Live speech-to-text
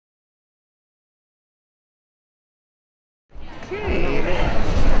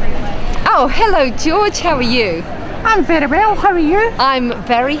Oh, hello George, how are you? I'm very well, how are you? I'm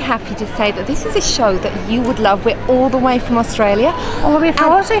very happy to say that this is a show that you would love. We're all the way from Australia. All the way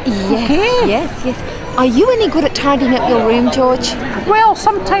from Aussie? Yes, Okay. yes. Are you any good at tidying up your room, George? Well,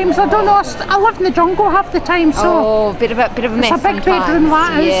 sometimes, I don't know, I live in the jungle half the time, so... Oh, bit of a mess it's a big sometimes. bedroom,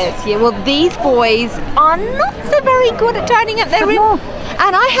 that is. Yes, yeah, well these boys are not so very good at tidying up their room. No.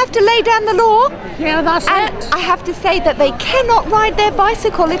 And I have to lay down the law. Yeah, that's And it. I have to say that they cannot ride their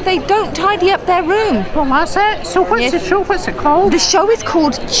bicycle if they don't tidy up their room. Well, that's it. So what's Yes. the show? What's it called? The show is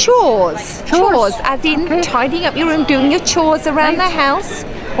called Chores. Chores. As in Okay. tidying up your room, doing your chores around the house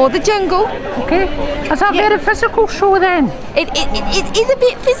or the jungle. Okay. Is that a Yeah. very physical show then? It is a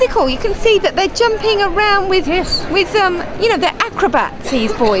bit physical. You can see that they're jumping around with they're acrobats,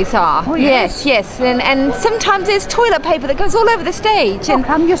 these boys are. Oh, yes. And sometimes there's toilet paper that goes all over the stage. And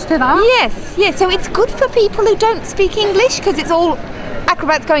I'm used to that. yes. So it's good for people who don't speak English because it's all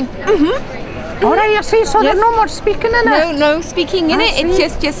acrobats going, All right, I see, so Yes. there's no more speaking in it? No speaking in I it.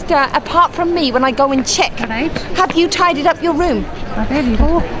 It's see. just apart from me when I go and check. Right. Have you tidied up your room? Oh, there you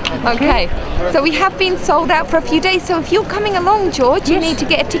go. Okay. So we have been sold out for a few days. So if you're coming along, George, you Yes. need to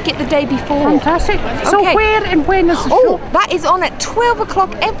get a ticket the day before. Fantastic. So Okay. where and when is the Oh, show? that is on at 12 o'clock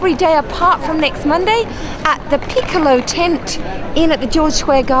every day apart from next Monday at the Piccolo tent in at the George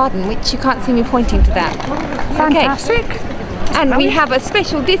Square Garden, which you can't see me pointing to that. Fantastic. And we have a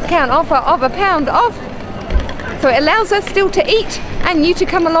special discount offer of £1 off. So it allows us still to eat and you to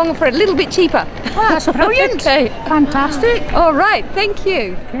come along for a little bit cheaper. Oh, that's brilliant. Okay. Fantastic. All right, thank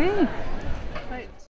you. Okay.